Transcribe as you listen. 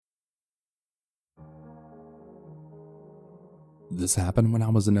This happened when I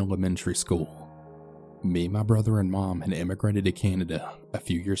was in elementary school. Me, my brother, and mom had immigrated to Canada a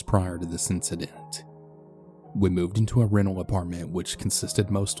few years prior to this incident. We moved into a rental apartment which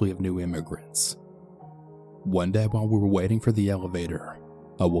consisted mostly of new immigrants. One day while we were waiting for the elevator,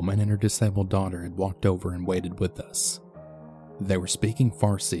 a woman and her disabled daughter had walked over and waited with us. They were speaking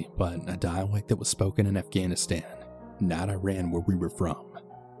Farsi, but a dialect that was spoken in Afghanistan, not Iran where we were from.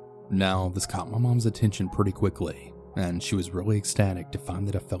 Now, this caught my mom's attention pretty quickly, and she was really ecstatic to find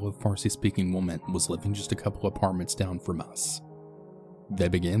that a fellow Farsi-speaking woman was living just a couple apartments down from us. They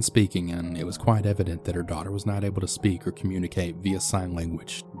began speaking, and it was quite evident that her daughter was not able to speak or communicate via sign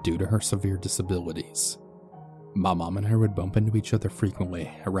language due to her severe disabilities. My mom and her would bump into each other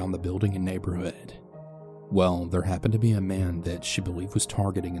frequently around the building and neighborhood. Well, there happened to be a man that she believed was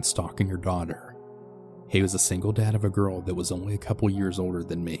targeting and stalking her daughter. He was a single dad of a girl that was only a couple years older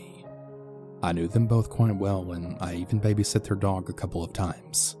than me. I knew them both quite well, and I even babysat their dog a couple of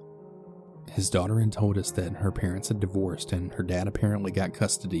times. His daughter had told us that her parents had divorced and her dad apparently got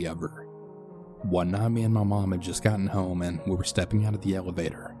custody of her. One night, me and my mom had just gotten home and we were stepping out of the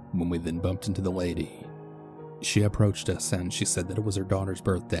elevator when we then bumped into the lady. She approached us and she said that it was her daughter's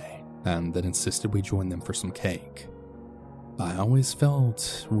birthday and that insisted we join them for some cake. I always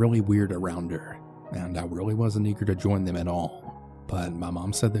felt really weird around her, and I really wasn't eager to join them at all, but my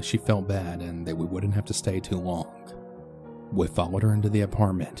mom said that she felt bad and that we wouldn't have to stay too long. We followed her into the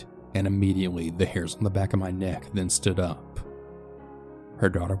apartment, and immediately the hairs on the back of my neck then stood up. Her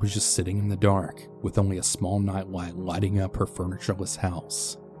daughter was just sitting in the dark with only a small nightlight lighting up her furnitureless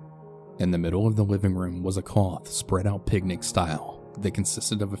house. In the middle of the living room was a cloth spread out picnic style that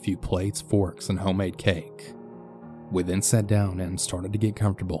consisted of a few plates, forks, and homemade cake. We then sat down and started to get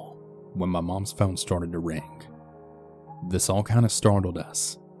comfortable when my mom's phone started to ring. This all kind of startled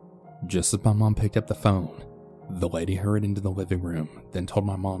us. Just as my mom picked up the phone, the lady hurried into the living room, then told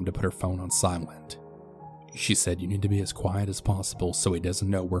my mom to put her phone on silent. She said, "You need to be as quiet as possible so he doesn't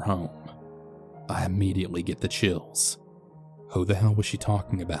know we're home." I immediately get the chills. Who the hell was she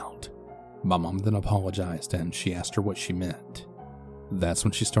talking about? My mom then apologized and she asked her what she meant. That's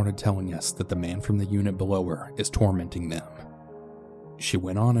when she started telling us that the man from the unit below her is tormenting them. She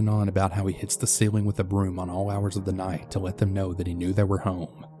went on and on about how he hits the ceiling with a broom on all hours of the night to let them know that he knew they were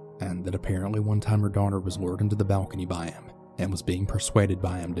home, and that apparently one time her daughter was lured into the balcony by him and was being persuaded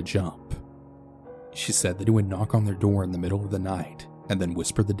by him to jump. She said that he would knock on their door in the middle of the night and then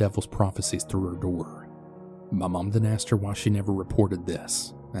whisper the devil's prophecies through her door. My mom then asked her why she never reported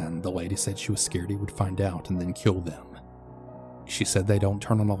this, and the lady said she was scared he would find out and then kill them. She said they don't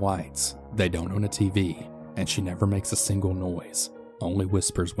turn on the lights, they don't own a TV, and she never makes a single noise, only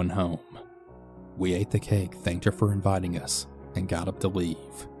whispers when home. We ate the cake, thanked her for inviting us, and got up to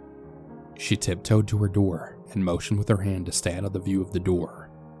leave. She tiptoed to her door and motioned with her hand to stay out of the view of the door,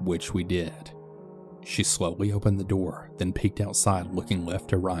 which we did. She slowly opened the door, then peeked outside looking left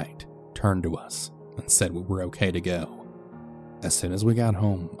to right, turned to us, and said we were okay to go. As soon as we got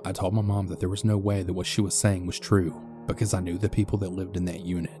home, I told my mom that there was no way that what she was saying was true, because I knew the people that lived in that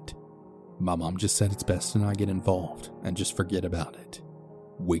unit. My mom just said it's best to not get involved and just forget about it.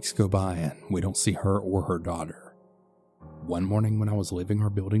 Weeks go by and we don't see her or her daughter. One morning when I was leaving our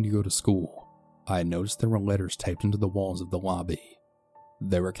building to go to school, I had noticed there were letters taped into the walls of the lobby.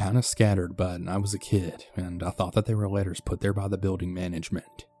 They were kind of scattered, but I was a kid and I thought that they were letters put there by the building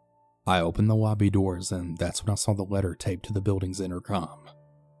management. I opened the lobby doors and that's when I saw the letter taped to the building's intercom.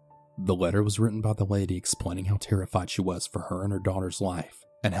 The letter was written by the lady explaining how terrified she was for her and her daughter's life,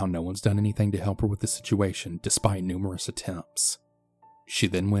 and how no one's done anything to help her with the situation despite numerous attempts. She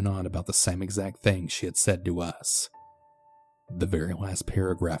then went on about the same exact thing she had said to us. The very last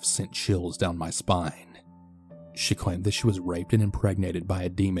paragraph sent chills down my spine. She claimed that she was raped and impregnated by a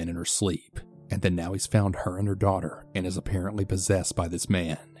demon in her sleep, and that now he's found her and her daughter and is apparently possessed by this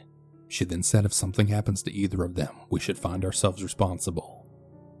man. She then said if something happens to either of them, we should find ourselves responsible.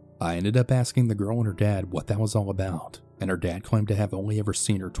 I ended up asking the girl and her dad what that was all about, and her dad claimed to have only ever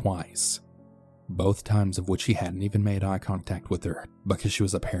seen her twice. Both times of which he hadn't even made eye contact with her, because she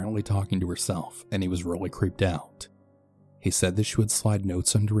was apparently talking to herself, and he was really creeped out. He said that she would slide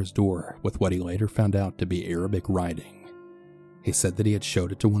notes under his door with what he later found out to be Arabic writing. He said that he had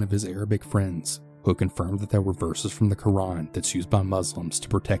showed it to one of his Arabic friends, who confirmed that there were verses from the Quran that's used by Muslims to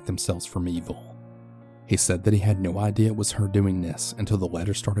protect themselves from evil. He said that he had no idea it was her doing this until the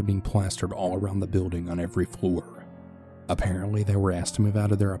letters started being plastered all around the building on every floor. Apparently they were asked to move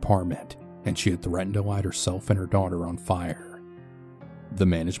out of their apartment, and she had threatened to light herself and her daughter on fire. The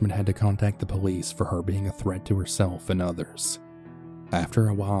management had to contact the police for her being a threat to herself and others. After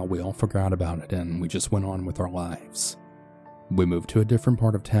a while, we all forgot about it and we just went on with our lives. We moved to a different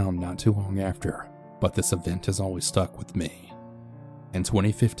part of town not too long after, but this event has always stuck with me. In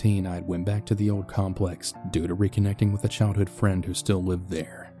 2015, I went back to the old complex due to reconnecting with a childhood friend who still lived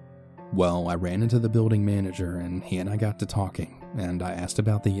there. Well, I ran into the building manager and he and I got to talking, and I asked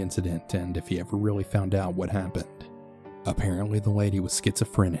about the incident and if he ever really found out what happened. Apparently the lady was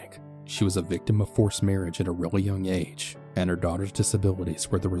schizophrenic. She was a victim of forced marriage at a really young age, and her daughter's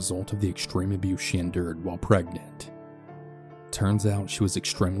disabilities were the result of the extreme abuse she endured while pregnant. Turns out she was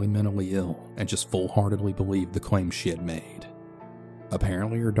extremely mentally ill and just full-heartedly believed the claims she had made.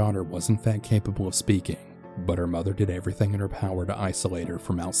 Apparently her daughter was in fact capable of speaking, but her mother did everything in her power to isolate her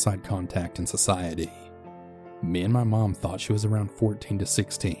from outside contact in society. Me and my mom thought she was around 14 to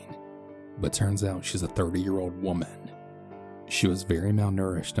 16, but turns out she's a 30-year-old woman. She was very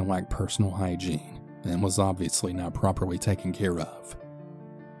malnourished and lacked personal hygiene, and was obviously not properly taken care of.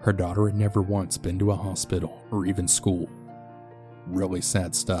 Her daughter had never once been to a hospital or even school. Really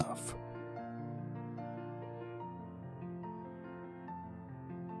sad stuff.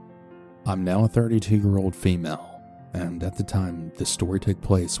 I'm now a 32-year-old female, and at the time, this story took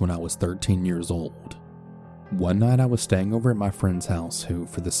place when I was 13 years old. One night I was staying over at my friend's house, who,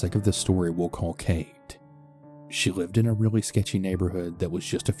 for the sake of this story, we'll call Kate. She lived in a really sketchy neighborhood that was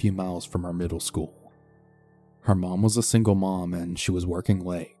just a few miles from our middle school. Her mom was a single mom and she was working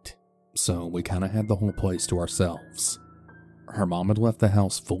late, so we kinda had the whole place to ourselves. Her mom had left the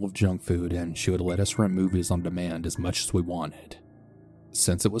house full of junk food and she would let us rent movies on demand as much as we wanted.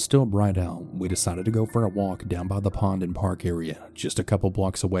 Since it was still bright out, we decided to go for a walk down by the pond and park area just a couple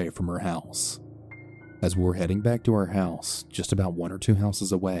blocks away from her house. As we were heading back to our house, just about 1 or 2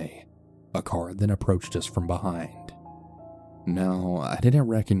 houses away, a car then approached us from behind. Now, I didn't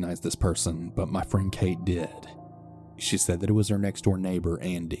recognize this person, but my friend Kate did. She said that it was her next door neighbor,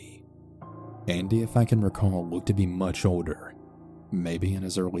 Andy. Andy, if I can recall, looked to be much older, maybe in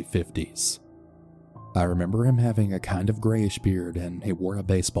his early 50s. I remember him having a kind of grayish beard and he wore a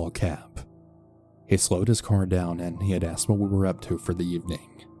baseball cap. He slowed his car down and he had asked what we were up to for the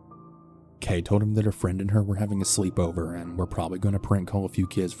evening. Kay told him that her friend and her were having a sleepover and were probably going to prank call a few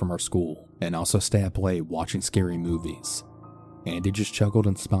kids from our school and also stay up late watching scary movies. Andy just chuckled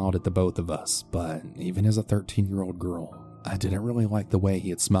and smiled at the both of us, but even as a 13-year-old girl, I didn't really like the way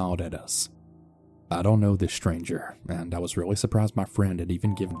he had smiled at us. I don't know this stranger, and I was really surprised my friend had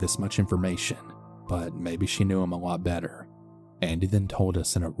even given this much information, but maybe she knew him a lot better. Andy then told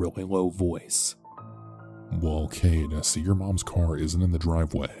us in a really low voice, "Well, Kate, I see your mom's car isn't in the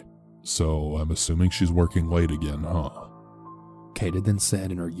driveway, so I'm assuming she's working late again, huh?" Kate had then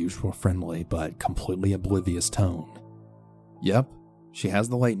said in her usual friendly but completely oblivious tone, "Yep, she has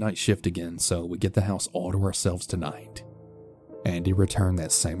the late night shift again, so we get the house all to ourselves tonight." Andy returned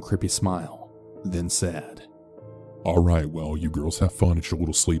that same creepy smile, then said, "Alright, well, you girls have fun at your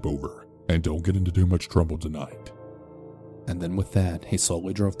little sleepover, and don't get into too much trouble tonight." And then with that, he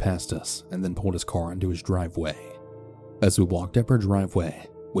slowly drove past us and then pulled his car into his driveway. As we walked up our driveway,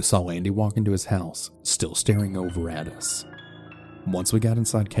 we saw Andy walk into his house, still staring over at us. Once we got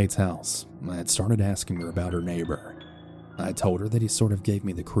inside Kate's house, I had started asking her about her neighbor. I told her that he sort of gave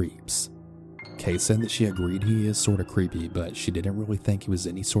me the creeps. Kate said that she agreed he is sort of creepy, but she didn't really think he was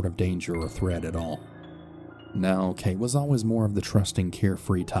any sort of danger or threat at all. Now, Kate was always more of the trusting,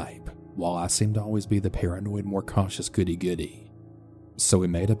 carefree type, while I seemed to always be the paranoid, more cautious goody-goody. So we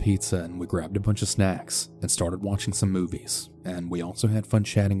made a pizza and we grabbed a bunch of snacks and started watching some movies, and we also had fun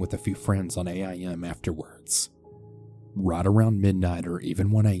chatting with a few friends on AIM afterwards. Right around midnight or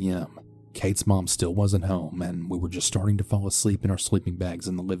even 1 a.m., Kate's mom still wasn't home and we were just starting to fall asleep in our sleeping bags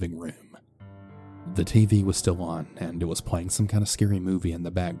in the living room. The TV was still on and it was playing some kind of scary movie in the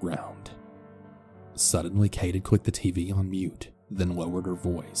background. Suddenly, Kate had clicked the TV on mute, then lowered her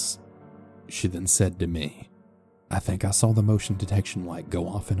voice. She then said to me, "I think I saw the motion detection light go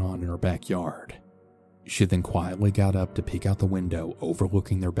off and on in our backyard." She then quietly got up to peek out the window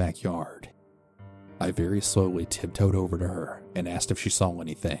overlooking their backyard. I very slowly tiptoed over to her and asked if she saw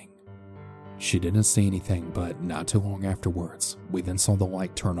anything. She didn't see anything, but not too long afterwards, we then saw the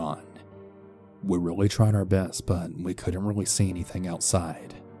light turn on. We really tried our best, but we couldn't really see anything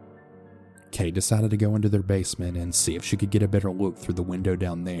outside. Kate decided to go into their basement and see if she could get a better look through the window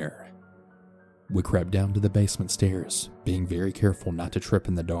down there. We crept down to the basement stairs, being very careful not to trip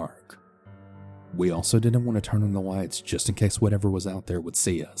in the dark. We also didn't want to turn on the lights just in case whatever was out there would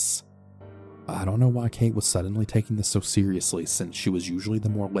see us. I don't know why Kate was suddenly taking this so seriously since she was usually the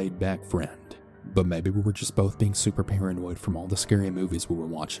more laid-back friend, but maybe we were just both being super paranoid from all the scary movies we were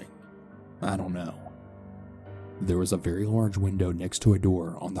watching. I don't know. There was a very large window next to a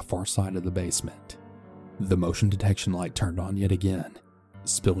door on the far side of the basement. The motion detection light turned on yet again,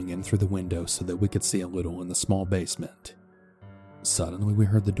 spilling in through the window so that we could see a little in the small basement. Suddenly we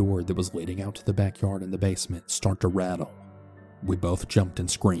heard the door that was leading out to the backyard in the basement start to rattle. We both jumped and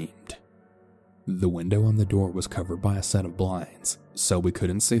screamed. The window on the door was covered by a set of blinds, so we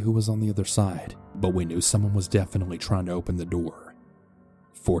couldn't see who was on the other side, but we knew someone was definitely trying to open the door.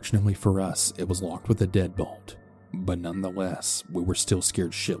 Fortunately for us, it was locked with a deadbolt, but nonetheless, we were still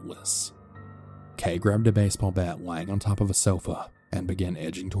scared shitless. Kay grabbed a baseball bat lying on top of a sofa and began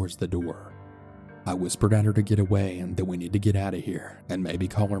edging towards the door. I whispered at her to get away and that we need to get out of here and maybe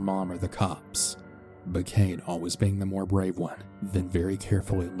call her mom or the cops. But Kate, always being the more brave one, then very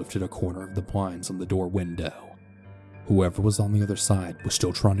carefully lifted a corner of the blinds on the door window. Whoever was on the other side was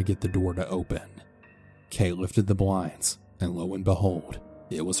still trying to get the door to open. Kate lifted the blinds, and lo and behold,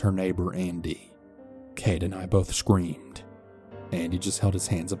 it was her neighbor Andy. Kate and I both screamed. Andy just held his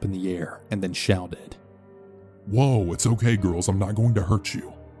hands up in the air and then shouted, "Whoa, it's okay, girls, I'm not going to hurt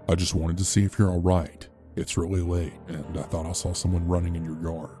you. I just wanted to see if you're alright. It's really late, and I thought I saw someone running in your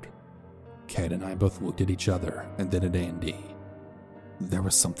yard." Kate and I both looked at each other and then at Andy. There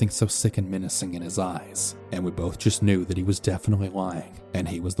was something so sick and menacing in his eyes, and we both just knew that he was definitely lying, and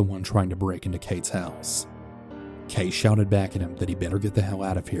he was the one trying to break into Kate's house. Kate shouted back at him that he better get the hell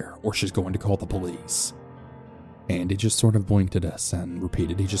out of here, or she's going to call the police. Andy just sort of blinked at us and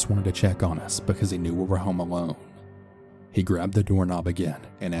repeated he just wanted to check on us because he knew we were home alone. He grabbed the doorknob again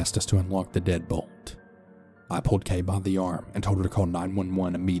and asked us to unlock the deadbolt. I pulled Kay by the arm and told her to call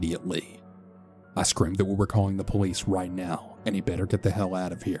 911 immediately. I screamed that we were calling the police right now, and he better get the hell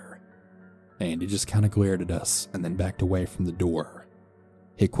out of here. Andy just kind of glared at us and then backed away from the door.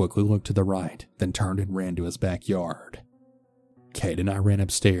 He quickly looked to the right, then turned and ran to his backyard. Kate and I ran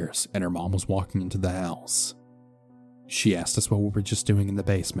upstairs, and her mom was walking into the house. She asked us what we were just doing in the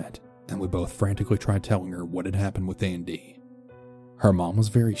basement, and we both frantically tried telling her what had happened with Andy. Her mom was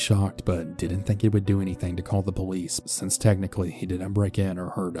very shocked, but didn't think it would do anything to call the police since technically he didn't break in or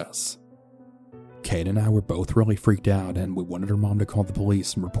hurt us. Kate and I were both really freaked out, and we wanted her mom to call the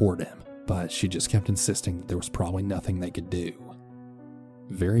police and report him, but she just kept insisting that there was probably nothing they could do.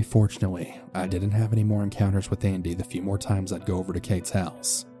 Very fortunately, I didn't have any more encounters with Andy the few more times I'd go over to Kate's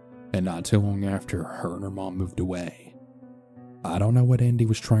house, and not too long after, her and her mom moved away. I don't know what Andy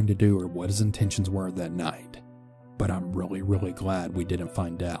was trying to do or what his intentions were that night, but I'm really glad we didn't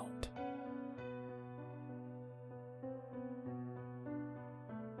find out.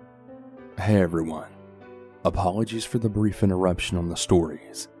 Hey everyone. Apologies for the brief interruption on the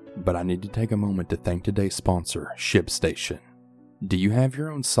stories, but I need to take a moment to thank today's sponsor, ShipStation. Do you have your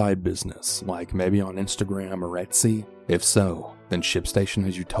own side business, like maybe on Instagram or Etsy? If so, then ShipStation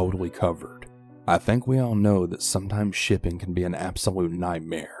has you totally covered. I think we all know that sometimes shipping can be an absolute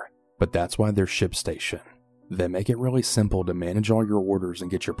nightmare, but that's why there's ShipStation. They make it really simple to manage all your orders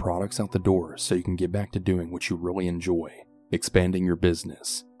and get your products out the door so you can get back to doing what you really enjoy, expanding your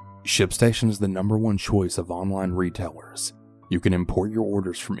business. ShipStation is the #1 choice of online retailers. You can import your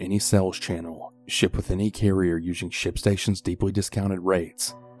orders from any sales channel, ship with any carrier using ShipStation's deeply discounted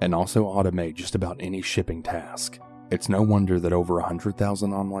rates, and also automate just about any shipping task. It's no wonder that over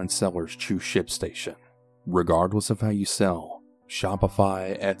 100,000 online sellers choose ShipStation. Regardless of how you sell,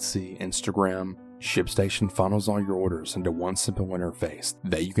 Shopify, Etsy, Instagram, ShipStation funnels all your orders into one simple interface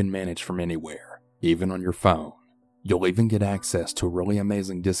that you can manage from anywhere, even on your phone. You'll even get access to really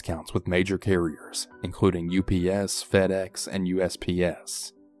amazing discounts with major carriers, including UPS, FedEx, and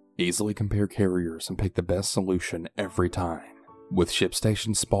USPS. Easily compare carriers and pick the best solution every time. With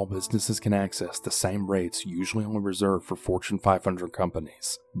ShipStation, small businesses can access the same rates usually only reserved for Fortune 500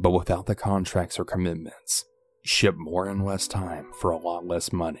 companies, but without the contracts or commitments. Ship more in less time for a lot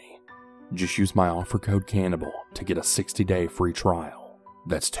less money. Just use my offer code CANNIBAL to get a 60-day free trial.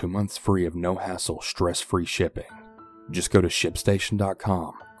 That's 2 months free of no hassle, stress-free shipping. Just go to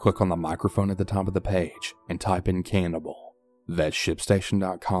ShipStation.com, click on the microphone at the top of the page, and type in CANNIBAL. That's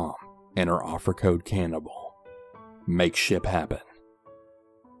ShipStation.com, enter offer code CANNIBAL. Make ship happen.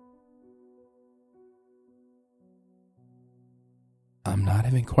 I'm not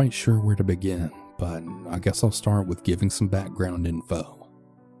even quite sure where to begin, but I guess I'll start with giving some background info.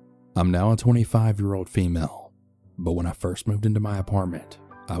 I'm now a 25-year-old female, but when I first moved into my apartment,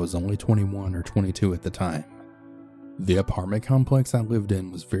 I was only 21 or 22 at the time. The apartment complex I lived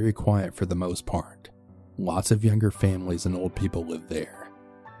in was very quiet for the most part. Lots of younger families and old people lived there.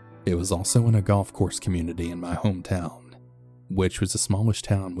 It was also in a golf course community in my hometown, which was a smallish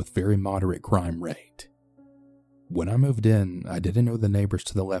town with very moderate crime rate. When I moved in, I didn't know the neighbors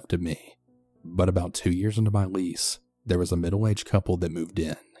to the left of me, but about 2 years into my lease, there was a middle-aged couple that moved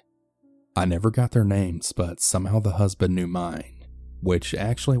in. I never got their names, but somehow the husband knew mine, which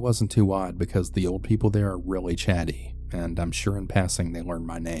actually wasn't too odd because the old people there are really chatty, and I'm sure in passing they learned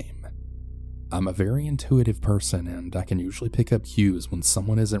my name. I'm a very intuitive person, and I can usually pick up cues when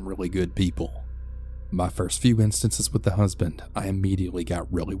someone isn't really good people. My first few instances with the husband, I immediately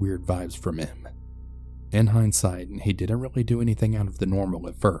got really weird vibes from him. In hindsight, he didn't really do anything out of the normal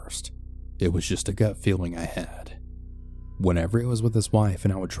at first. It was just a gut feeling I had. Whenever he was with his wife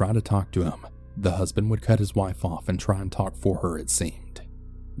and I would try to talk to him, the husband would cut his wife off and try and talk for her, it seemed.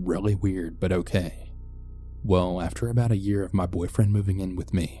 Really weird, but okay. Well, after about a year of my boyfriend moving in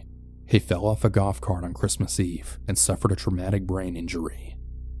with me, he fell off a golf cart on Christmas Eve and suffered a traumatic brain injury.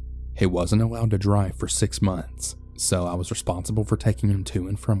 He wasn't allowed to drive for 6 months, so I was responsible for taking him to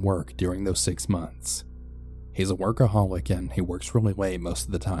and from work during those 6 months. He's a workaholic and he works really late most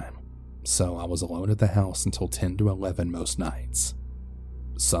of the time, so I was alone at the house until 10 to 11 most nights.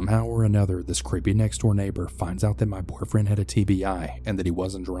 Somehow or another, this creepy next-door neighbor finds out that my boyfriend had a TBI and that he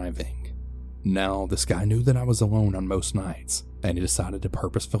wasn't driving. Now, this guy knew that I was alone on most nights, and he decided to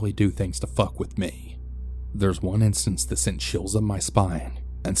purposefully do things to fuck with me. There's one instance that sent chills up my spine,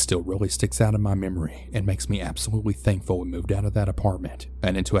 and still really sticks out in my memory and makes me absolutely thankful we moved out of that apartment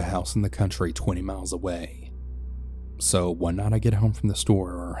and into a house in the country 20 miles away. So one night I get home from the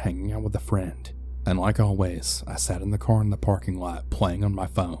store or hanging out with a friend, and like always, I sat in the car in the parking lot playing on my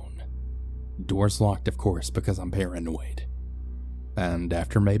phone. Doors locked, of course, because I'm paranoid. And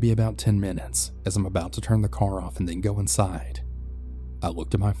after maybe about 10 minutes, as I'm about to turn the car off and then go inside, I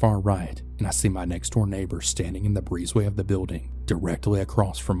look to my far right and I see my next door neighbor standing in the breezeway of the building directly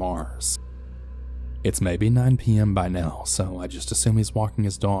across from ours. It's maybe 9 p.m. by now, so I just assume he's walking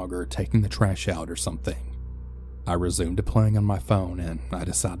his dog or taking the trash out or something. I resume to playing on my phone and I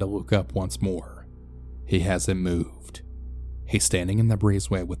decide to look up once more. He hasn't moved. He's standing in the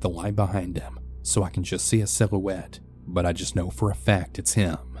breezeway with the light behind him, so I can just see a silhouette, but I just know for a fact it's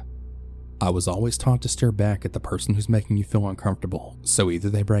him. I was always taught to stare back at the person who's making you feel uncomfortable, so either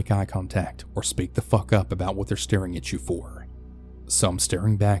they break eye contact or speak the fuck up about what they're staring at you for. So I'm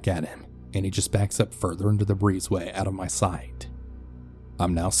staring back at him, and he just backs up further into the breezeway out of my sight.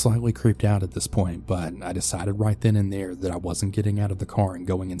 I'm now slightly creeped out at this point, but I decided right then and there that I wasn't getting out of the car and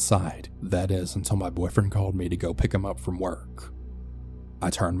going inside, that is, until my boyfriend called me to go pick him up from work. I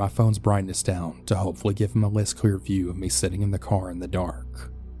turned my phone's brightness down to hopefully give him a less clear view of me sitting in the car in the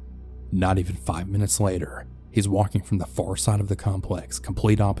dark. Not even 5 minutes later, he's walking from the far side of the complex,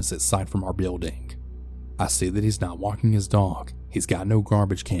 complete opposite side from our building. I see that he's not walking his dog, he's got no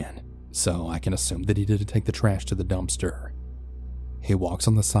garbage can, so I can assume that he did take the trash to the dumpster. He walks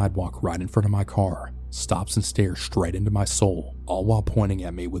on the sidewalk right in front of my car, stops and stares straight into my soul, all while pointing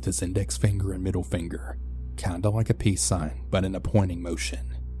at me with his index finger and middle finger, kinda like a peace sign, but in a pointing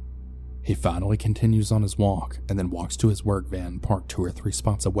motion. He finally continues on his walk and then walks to his work van parked 2 or 3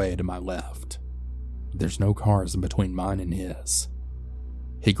 spots away to my left. There's no cars in between mine and his.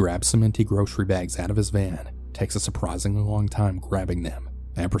 He grabs some empty grocery bags out of his van, takes a surprisingly long time grabbing them,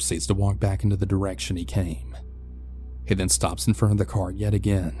 and proceeds to walk back into the direction he came. He then stops in front of the car yet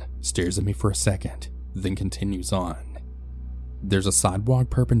again, stares at me for a second, then continues on. There's a sidewalk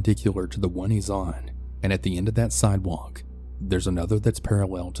perpendicular to the one he's on, and at the end of that sidewalk, there's another that's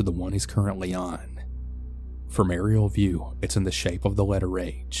parallel to the one he's currently on. From aerial view, it's in the shape of the letter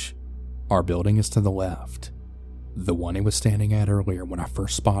H. Our building is to the left. The one he was standing at earlier when I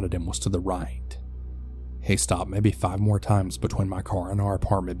first spotted him was to the right. He stopped maybe 5 more times between my car and our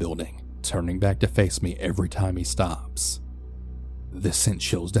apartment building, turning back to face me every time he stops. This sent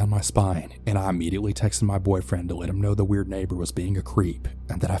chills down my spine, and I immediately texted my boyfriend to let him know the weird neighbor was being a creep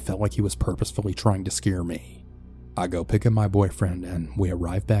and that I felt like he was purposefully trying to scare me. I go pick up my boyfriend and we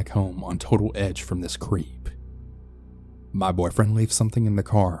arrive back home on total edge from this creep. My boyfriend leaves something in the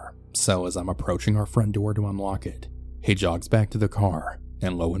car, so as I'm approaching our front door to unlock it, he jogs back to the car,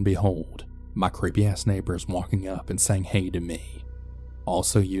 and lo and behold, my creepy ass neighbor is walking up and saying hey to me,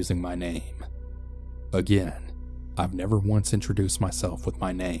 also using my name. Again, I've never once introduced myself with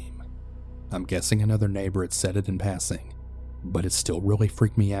my name. I'm guessing another neighbor had said it in passing, but it still really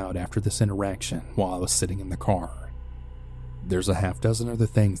freaked me out after this interaction while I was sitting in the car. There's a half dozen other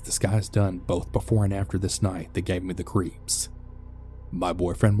things this guy's done both before and after this night that gave me the creeps. My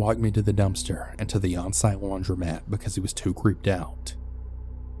boyfriend walked me to the dumpster and to the on-site laundromat because he was too creeped out.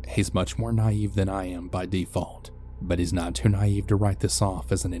 He's much more naive than I am by default, but he's not too naive to write this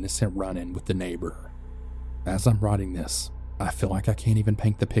off as an innocent run-in with the neighbor. As I'm writing this, I feel like I can't even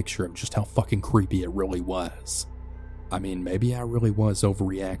paint the picture of just how fucking creepy it really was. I mean, maybe I really was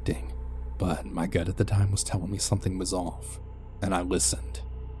overreacting, but my gut at the time was telling me something was off, and I listened.